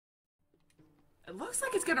It looks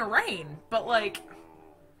like it's gonna rain, but like,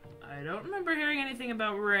 I don't remember hearing anything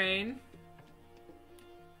about rain.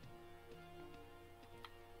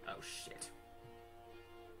 Oh shit.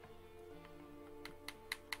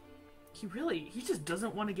 He just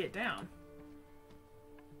doesn't want to get down.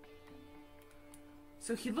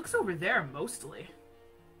 So he looks over there mostly.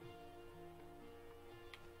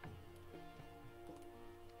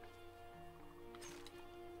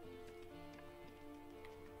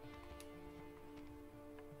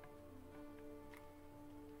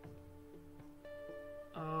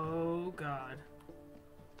 Oh God.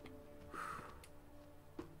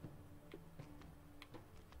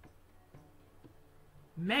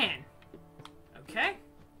 Man. Okay.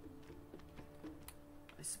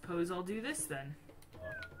 I suppose I'll do this then.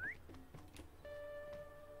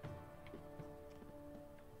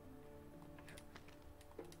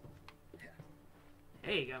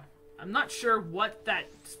 There you go. I'm not sure what that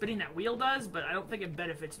spinning that wheel does, but I don't think it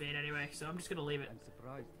benefits me in any way, so I'm just gonna leave it. I'm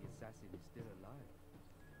surprised the assassin is still alive.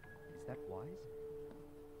 Is that wise?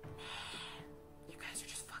 You guys are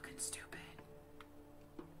just fucking stupid.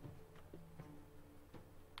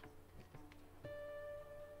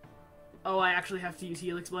 Oh, I actually have to use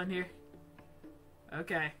Helix Blend here?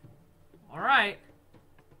 Okay. Alright.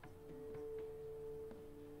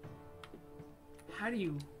 How do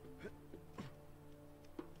you...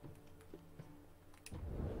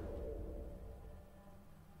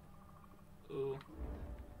 Ooh.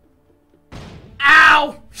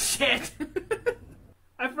 Ow! Shit!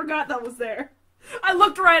 I forgot that was there. I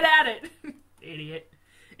looked right at it! Idiot.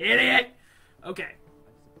 Idiot! Okay.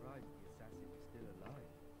 I'm surprised the assassin is still alive.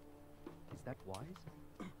 Is that wise?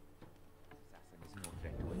 Assassin is no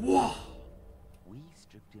friend to us. Whoa! We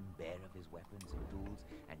stripped him bare of his weapons and tools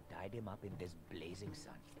and tied him up in this blazing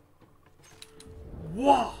sun.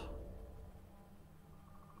 Whoa!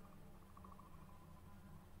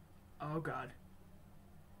 Oh God.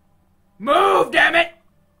 Move, damn it!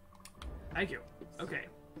 Thank you. Okay.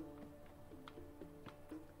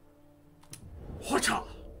 Hota!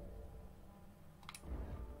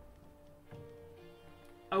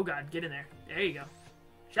 Oh God, get in there. There you go.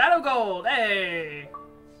 Shadow Gold, hey!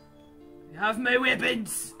 You have my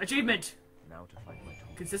weapons! Achievement! Now to fight my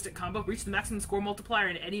tool. Consistent combo, reach the maximum score multiplier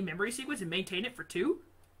in any memory sequence and maintain it for 2?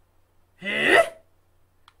 Huh?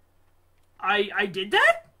 I did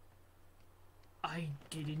that? I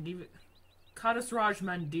didn't even... Kadasraj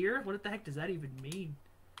Mandir? What the heck does that even mean?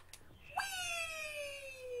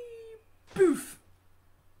 Whee! Poof!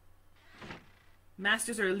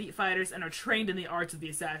 Masters are elite fighters and are trained in the arts of the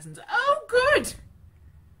assassins. Oh, good!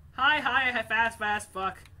 Hi, fast,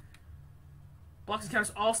 fuck. Blocks and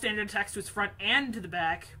counters all standard attacks to its front and to the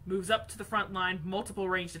back. Moves up to the front line, multiple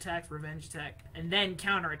ranged attacks, revenge attack, and then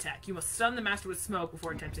counter attack. You must stun the master with smoke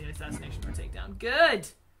before attempting an assassination or takedown. Good!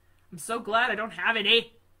 I'm so glad I don't have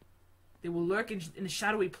any. They will lurk in the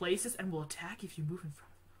shadowy places and will attack if you move in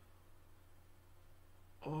front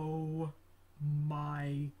of them. Oh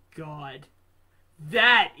my God.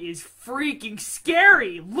 That is freaking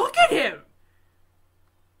scary! Look at him!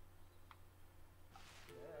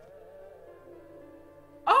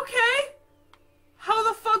 Okay. How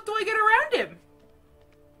the fuck do I get around him?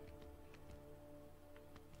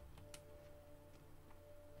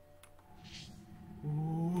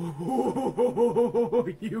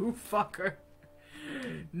 Ooh, you fucker.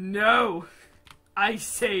 No. I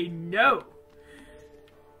say no.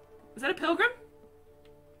 Is that a pilgrim?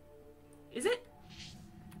 Is it?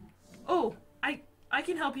 Oh, I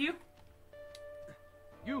can help you.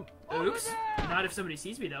 You! Oops. Not if somebody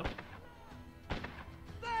sees me, though.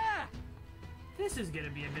 This is gonna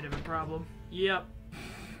be a bit of a problem. Yep.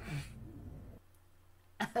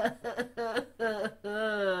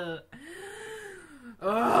 Oh,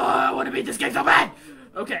 I want to beat this game so bad!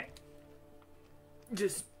 Okay.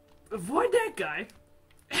 Just avoid that guy.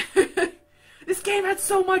 This game had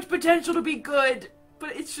so much potential to be good,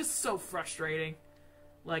 but it's just so frustrating.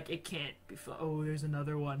 Like, it can't be oh, there's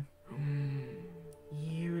another one.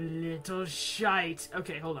 You little shite.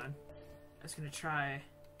 Okay, hold on. I was gonna try...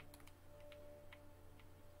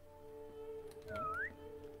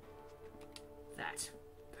 that.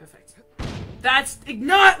 Perfect. That's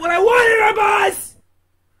not what I wanted, boss!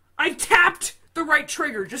 I tapped the right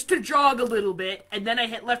trigger just to jog a little bit, and then I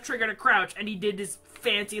hit left trigger to crouch, and he did this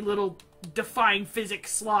fancy little defying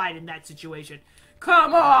physics slide in that situation.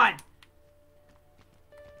 Come on!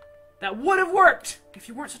 That would have worked if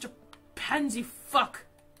you weren't such a pansy fuck.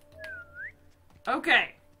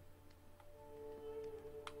 Okay.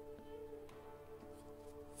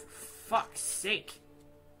 For fuck's sake.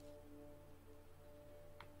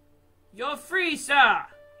 You're free, sir!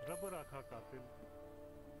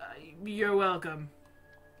 You're welcome.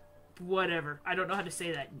 Whatever. I don't know how to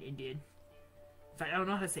say that in Indian. In fact, I don't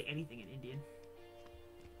know how to say anything in Indian.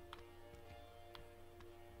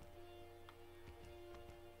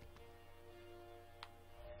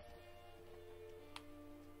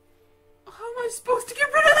 How am I supposed to get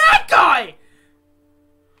rid of that guy?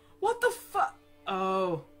 What the fuck?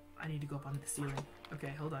 Oh, I need to go up onto the ceiling.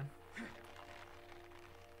 Okay, hold on.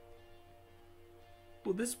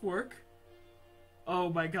 Will this work? Oh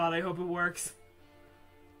my god, I hope it works.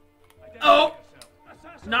 Oh!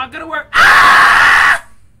 Not gonna work. Ah!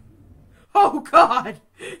 Oh god!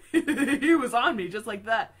 He was on me just like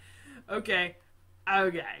that. Okay.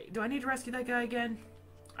 Okay. Do I need to rescue that guy again?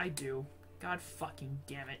 I do. God fucking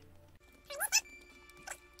damn it.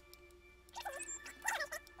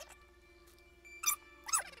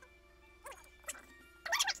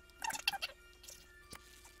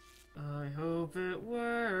 I hope it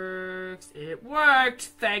works. It worked!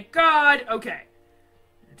 Thank God! Okay.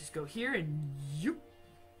 Just go here and you.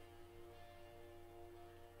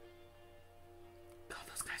 God,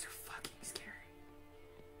 those guys are fucking scary.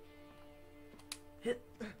 Hit.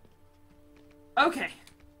 Okay.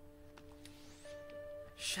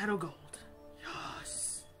 Shadow gold.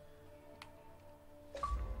 Yes.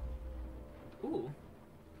 Ooh.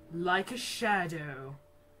 Like a shadow.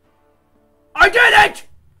 I did it!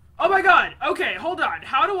 Oh my god! Okay, hold on.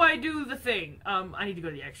 How do I do the thing? I need to go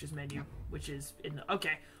to the extras menu, which is in the...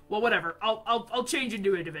 Okay. Well, whatever. I'll change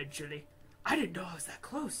into it eventually. I didn't know I was that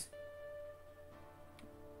close.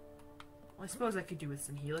 Well, I suppose I could do with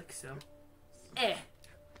some helix, so...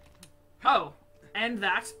 Oh. And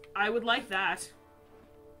that. I would like that.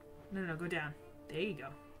 No, go down. There you go.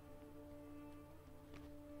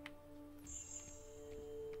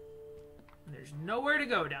 And there's nowhere to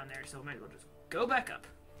go down there, so I might as well just go back up.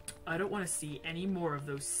 I don't want to see any more of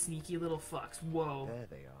those sneaky little fucks. Whoa. There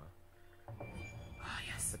they are. Ah,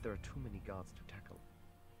 yes. But there are too many guards to tackle.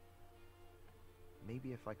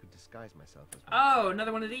 Maybe if I could disguise myself as one. Oh,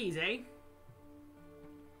 another one of these, eh?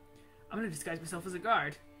 I'm gonna disguise myself as a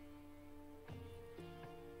guard.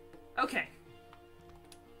 Okay.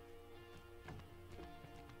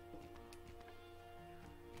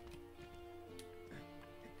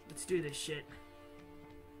 Let's do this shit.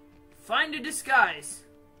 Find a disguise.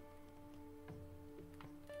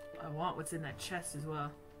 I want what's in that chest as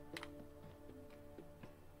well.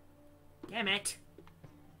 Damn it.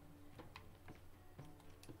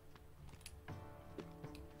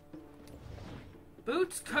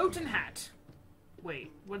 Boots, coat, and hat.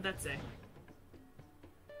 Wait, what did that say?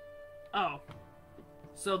 Oh.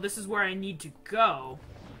 So this is where I need to go.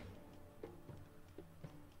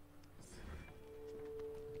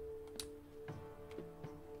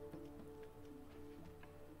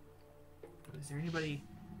 Is there anybody...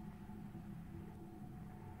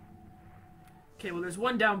 Okay, well there's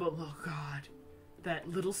one down below. Oh god. That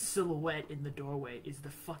little silhouette in the doorway is the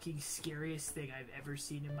fucking scariest thing I've ever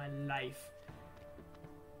seen in my life.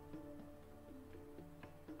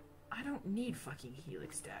 I don't need fucking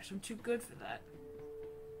helix dash. I'm too good for that.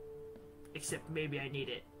 Except maybe I need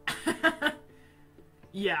it.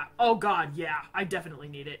 Yeah. Oh god, yeah. I definitely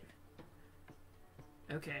need it.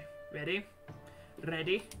 Okay. Ready?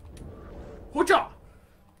 Ready? Hooja!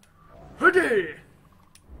 Ready!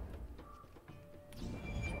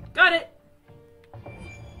 Got it!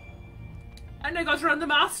 And I got to run the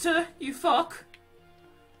master, you fuck!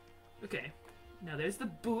 Okay. Now there's the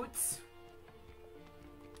boots.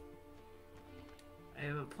 I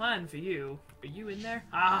have a plan for you. Are you in there?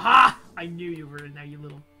 Aha! I knew you were in there, you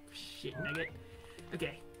little shit nugget.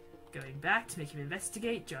 Okay. Going back to make him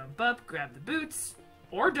investigate, jump up, grab the boots.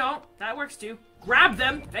 Or don't. That works too. Grab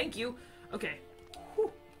them! Thank you! Okay.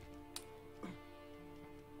 Whew.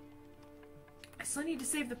 I still need to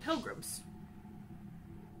save the pilgrims.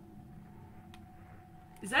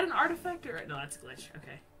 Is that an artifact or... No, that's a glitch.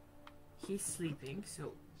 Okay. He's sleeping,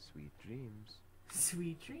 so... Sweet dreams.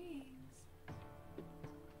 Sweet dreams.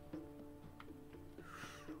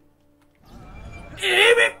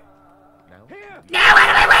 Now? Now out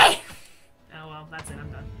of my way! Oh well, that's it.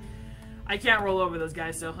 I'm done. I can't roll over those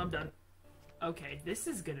guys, so I'm done. Okay, this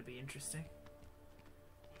is gonna be interesting.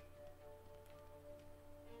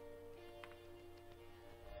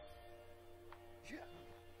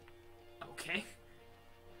 Okay.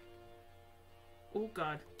 Oh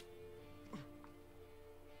god.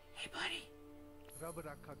 Hey buddy.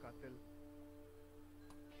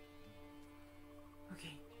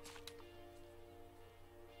 Okay.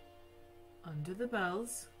 Under the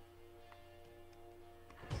bells.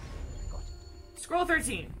 Scroll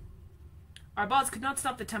 13. Our boss could not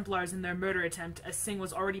stop the Templars in their murder attempt, as Singh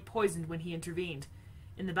was already poisoned when he intervened.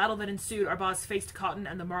 In the battle that ensued, Arbaz faced Cotton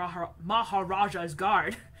and the Maharaja's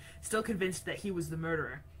guard, still convinced that he was the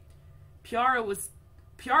murderer.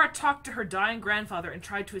 Piara talked to her dying grandfather and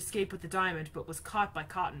tried to escape with the diamond, but was caught by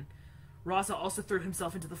Cotton. Raza also threw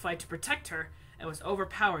himself into the fight to protect her, and was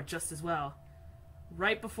overpowered just as well.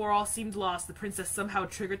 Right before all seemed lost, the princess somehow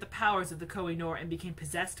triggered the powers of the Koh-i-Noor and became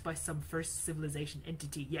possessed by some first civilization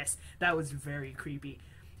entity. Yes, that was very creepy.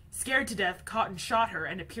 Scared to death, Cotton shot her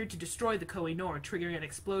and appeared to destroy the Koh-i-Noor, triggering an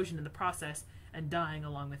explosion in the process and dying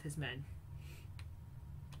along with his men.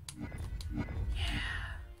 Yeah.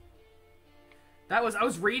 I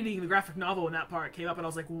was reading the graphic novel when that part came up and I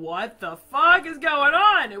was like, what the fuck is going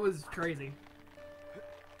on? It was crazy.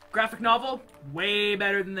 Graphic novel, way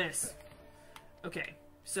better than this. Okay,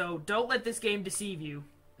 so don't let this game deceive you.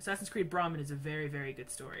 Assassin's Creed Brahmin is a very, very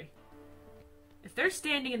good story. If they're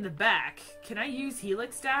standing in the back, can I use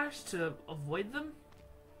Helix Dash to avoid them?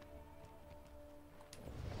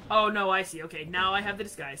 Oh no, I see. Okay, now I have the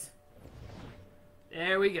disguise.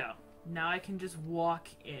 There we go. Now I can just walk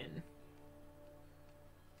in.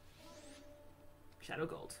 Shadow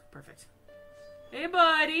Gold. Perfect. Hey,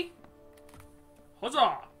 buddy!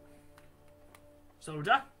 Huzzah!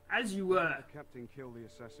 Soldier, as you were. The captain killed the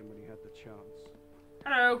assassin when he had the chance.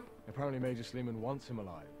 Hello. Apparently Major Sleeman wants him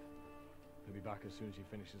alive. He'll be back as soon as he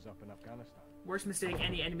finishes up in Afghanistan. Worst mistake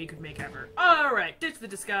any enemy could make ever. Alright, ditch the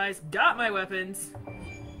disguise. Got my weapons.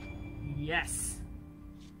 Yes.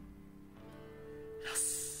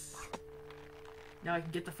 Yes. Now I can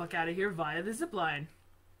get the fuck out of here via the zipline.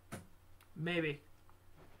 Maybe.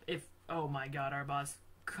 If... Oh my god, Arbaz.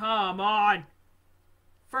 Come on!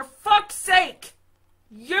 For fuck's sake!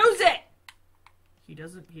 Use it! He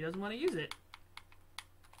doesn't want to use it.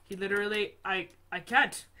 He literally... I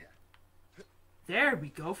can't. There we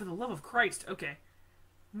go, for the love of Christ. Okay.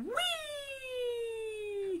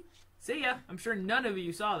 Whee! See ya. I'm sure none of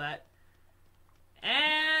you saw that.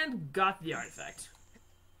 And got the artifact.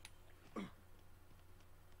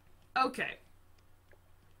 Okay.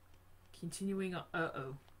 Continuing on.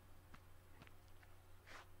 Uh-oh.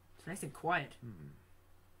 It's nice and quiet.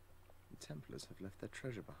 The Templars have left their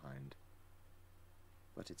treasure behind.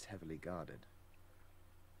 But it's heavily guarded.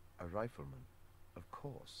 A rifleman, of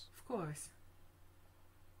course. Of course.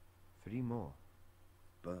 3 more.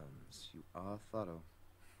 Burns, you are thorough.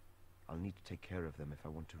 I'll need to take care of them if I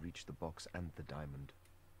want to reach the box and the diamond.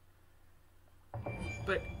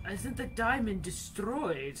 But isn't the diamond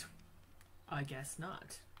destroyed? I guess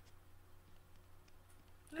not.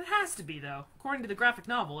 It has to be, though. According to the graphic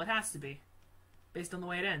novel, it has to be. Based on the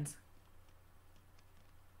way it ends.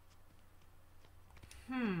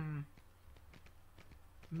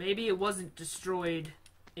 Maybe it wasn't destroyed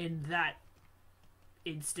in that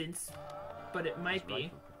instance, but it might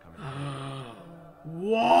be.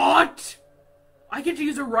 What? I get to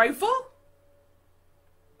use a rifle?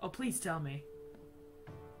 Oh, please tell me.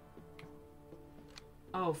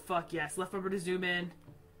 Oh, fuck yes. Left bumper to zoom in.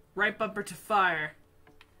 Right bumper to fire.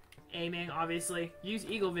 Aiming, obviously. Use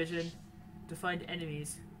eagle vision to find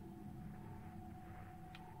enemies.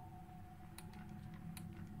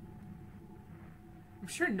 I'm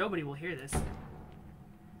sure nobody will hear this.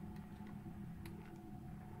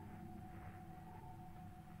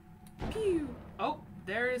 Pew! Oh,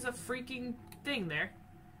 there is a freaking thing there.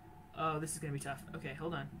 Oh, this is gonna be tough. Okay,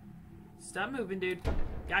 hold on. Stop moving, dude.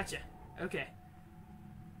 Gotcha. Okay.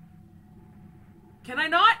 Can I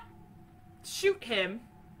not shoot him?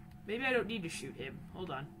 Maybe I don't need to shoot him.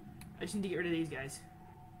 Hold on. I just need to get rid of these guys.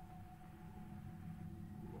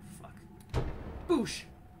 Oh, fuck. Boosh!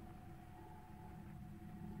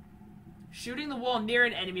 Shooting the wall near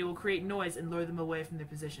an enemy will create noise and lure them away from their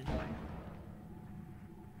position.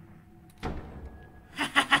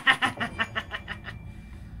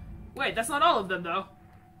 Wait, that's not all of them, though.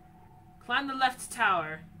 Climb the left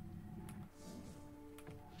tower.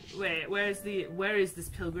 Wait, where is this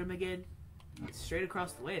pilgrim again? It's straight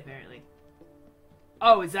across the way, apparently.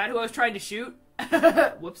 Oh, is that who I was trying to shoot?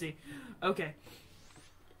 Whoopsie. Okay.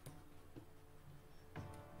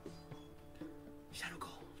 Shadow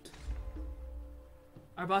Gold.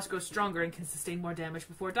 Our boss grows stronger and can sustain more damage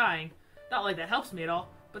before dying. Not like that helps me at all,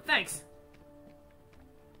 but thanks.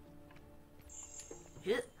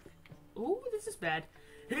 Hit. Ooh, this is bad.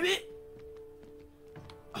 Hit it!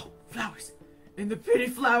 Oh, flowers! And the pretty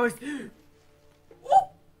flowers! Ooh!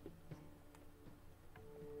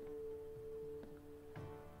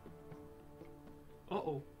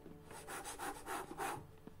 Uh-oh.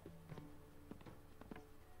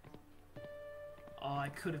 Oh, I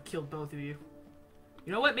could have killed both of you.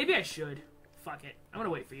 You know what? Maybe I should. Fuck it. I'm gonna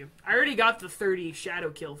wait for you. I already got the 30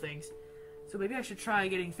 shadow kill things. So maybe I should try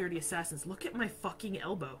getting 30 assassins. Look at my fucking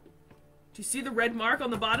elbow. Do you see the red mark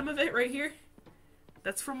on the bottom of it right here?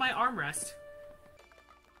 That's from my armrest.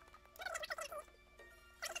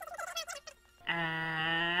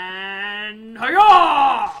 And...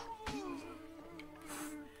 Hiya!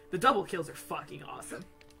 The double kills are fucking awesome.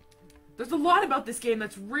 There's a lot about this game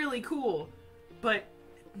that's really cool, but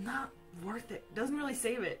not worth it. Doesn't really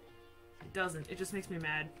save it. It doesn't. It just makes me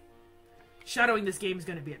mad. Shadowing this game is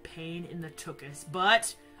going to be a pain in the tuchus,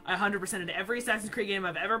 but I 100%ed every Assassin's Creed game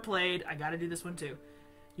I've ever played. I gotta do this one too.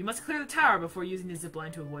 You must clear the tower before using the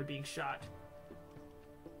zipline to avoid being shot.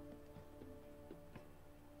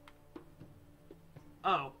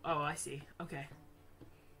 Oh, I see. Okay.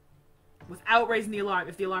 Without raising the alarm.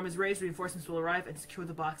 If the alarm is raised, reinforcements will arrive and secure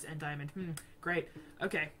the box and diamond. Great.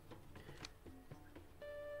 Okay.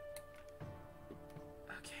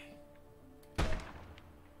 Okay.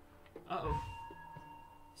 Uh-oh.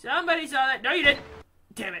 Somebody saw that. No, you didn't.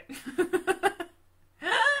 Damn it.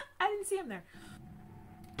 I didn't see him there.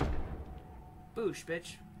 Boosh,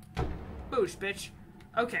 bitch. Boosh, bitch.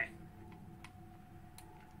 Okay.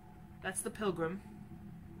 That's the pilgrim.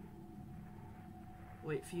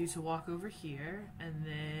 Wait for you to walk over here, and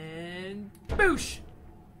then... Boosh!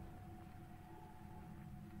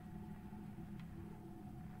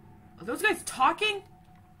 Are those guys talking?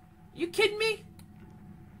 You kidding me?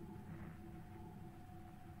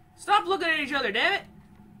 Stop looking at each other, damn it!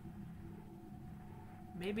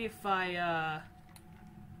 Maybe if I,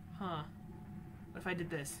 What if I did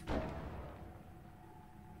this?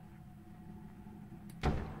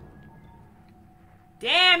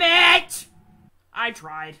 Damn it! I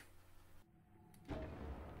tried.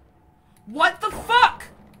 What the fuck?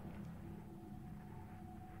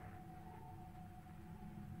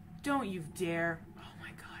 Don't you dare. Oh my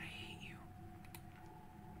god, I hate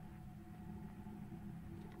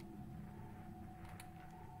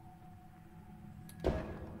you.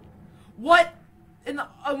 What? In the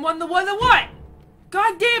what?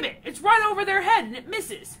 God damn it! It's right over their head and it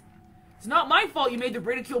misses. It's not my fault you made the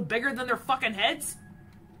ridicule bigger than their fucking heads.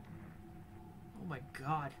 Oh my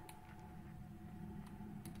god.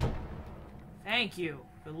 Thank you.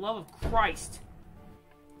 For the love of Christ.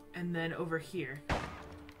 And then over here.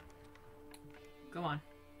 Come on.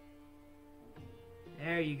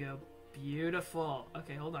 There you go. Beautiful.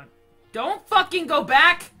 Okay, hold on. Don't fucking go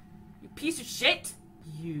back! You piece of shit!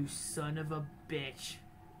 You son of a bitch.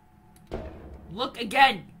 Look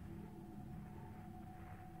again!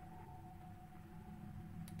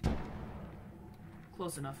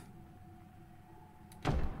 Close enough.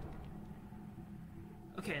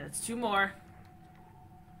 Okay, that's 2 more.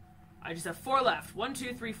 I just have 4 left. 1,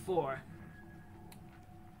 2, 3, 4.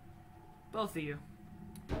 Both of you.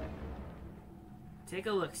 Take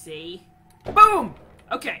a look, see? Boom!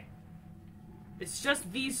 Okay. It's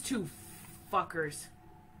just these 2 fuckers.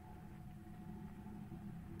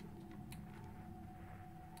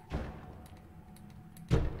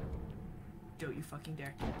 Don't you fucking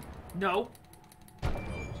dare. No.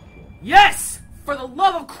 Yes! For the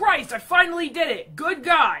love of Christ, I finally did it! Good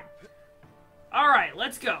God! Alright,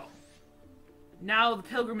 let's go. Now the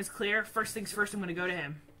pilgrim is clear. First things first, I'm gonna go to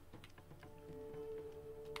him.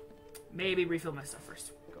 Maybe refill my stuff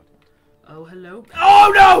first. Oh, hello?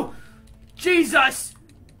 Oh, no! Jesus!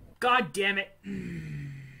 God damn it.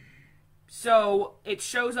 So, it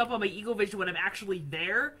shows up on my Eagle Vision when I'm actually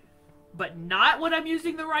there, but not when I'm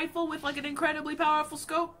using the rifle with, like, an incredibly powerful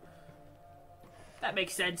scope? That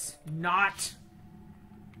makes sense. Not.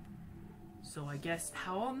 So I guess,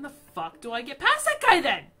 how in the fuck do I get past that guy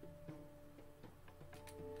then?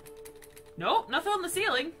 Nope, nothing on the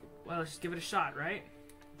ceiling. Well, let's just give it a shot, right?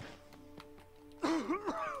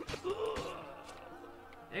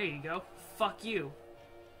 There you go. Fuck you.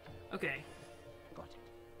 Okay. Got it.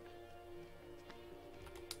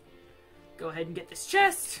 Go ahead and get this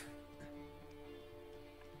chest.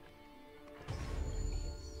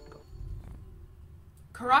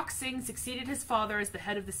 Karak Singh succeeded his father as the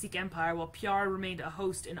head of the Sikh Empire, while Pyar remained a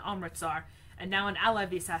host in Amritsar, and now an ally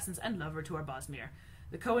of the assassins and lover to Arbazmir.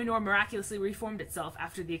 The Koh-i-Noor miraculously reformed itself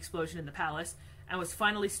after the explosion in the palace, and was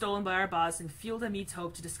finally stolen by Arbaz and fueled Hamid's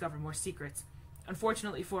hope to discover more secrets.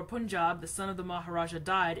 Unfortunately for Punjab, the son of the Maharaja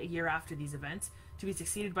died a year after these events, to be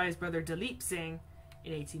succeeded by his brother Dalip Singh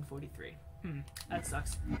in 1843. That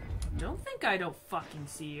sucks. Don't think I don't fucking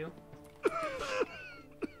see you.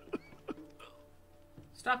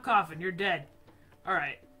 Stop coughing, you're dead.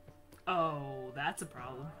 Alright. Oh, that's a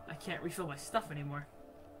problem. I can't refill my stuff anymore.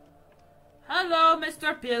 Hello,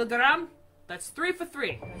 Mr. Pilgrim. That's 3 for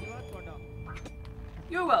 3.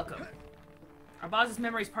 You're welcome. Arbaz's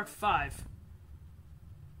Memories Part 5.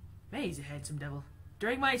 May he's a handsome devil.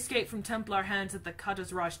 During my escape from Templar hands at the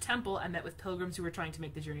Katazraj Temple, I met with pilgrims who were trying to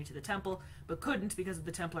make the journey to the temple, but couldn't because of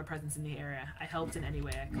the Templar presence in the area. I helped in any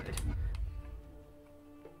way I could.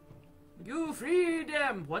 You freed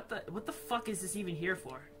him! What the fuck is this even here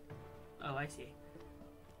for? Oh, I see.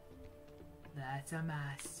 That's a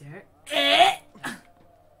master.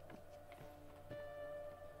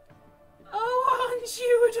 Oh, aren't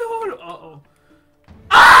you adorable? Uh-oh.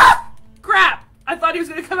 Ah! Crap! I thought he was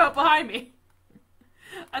gonna come out behind me.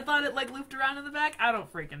 I thought it, like, looped around in the back. I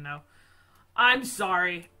don't freaking know. I'm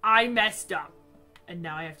sorry. I messed up. And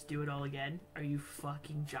now I have to do it all again. Are you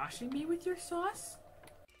fucking joshing me with your sauce?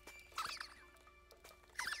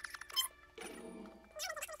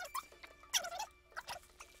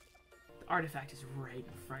 The artifact is right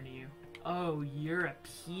in front of you. Oh, you're a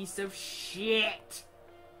piece of shit.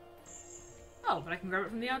 Oh, but I can grab it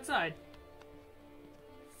from the outside.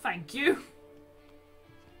 Thank you.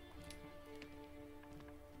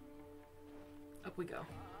 Up we go.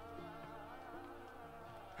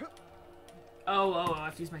 Oh, I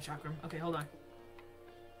have to use my chakram. Okay, hold on.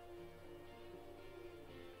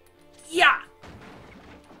 Yeah!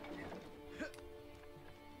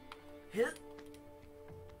 Is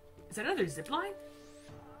that another zipline?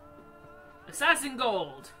 Assassin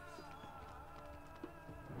gold!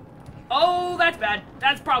 Oh, that's bad.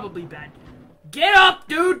 That's probably bad. Get up,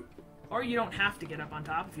 dude! Or you don't have to get up on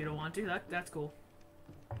top if you don't want to. That's cool.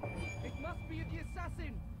 It must be the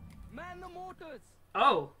assassin! Man the mortars!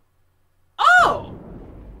 Oh. Oh!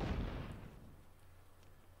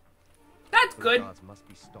 That's The good. guards must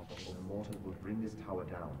be stopped. or the mortar will bring this tower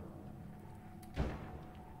down.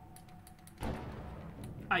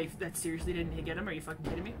 That seriously didn't get him? Are you fucking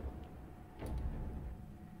kidding me?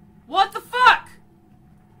 What the fuck?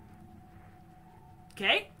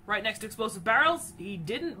 Okay, right next to explosive barrels. He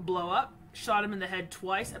didn't blow up. Shot him in the head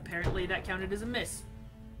twice. Apparently that counted as a miss.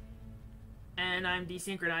 And I'm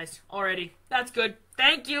desynchronized already. That's good.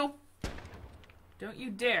 Thank you. Don't you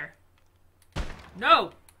dare.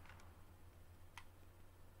 No.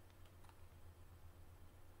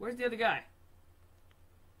 Where's the other guy?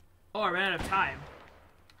 Oh, I ran out of time.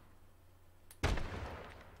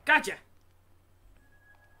 Gotcha.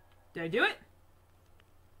 Did I do it?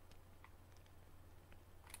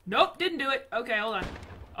 Nope, didn't do it. Okay, hold on.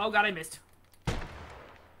 Oh god, I missed.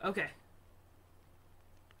 Okay.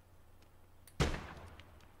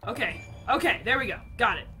 Okay, there we go.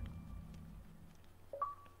 Got it.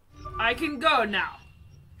 I can go now.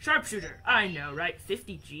 Sharpshooter. I know, right?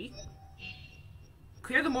 50G.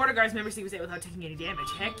 Clear the mortar guard's member sequence without taking any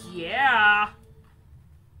damage. Heck yeah!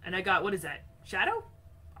 And I got, what is that? Shadow?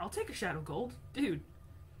 I'll take a shadow gold. Dude.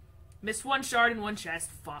 Missed one shard in one chest.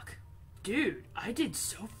 Fuck. Dude, I did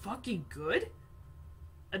so fucking good.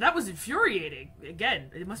 And that was infuriating. Again,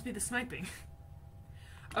 it must be the sniping.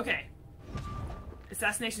 Okay.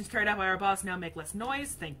 Assassinations carried out by our boss now make less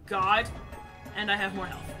noise, thank God. And I have more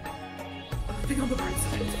health. I think on the right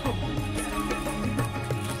side.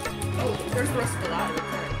 Oh, there's the rest of the ladder.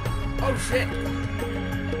 Oh shit.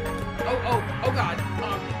 Oh god.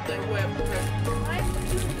 The web.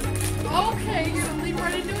 Okay, you're gonna leap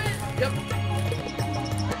right into it? Yep.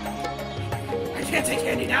 I can't take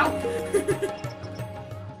candy now.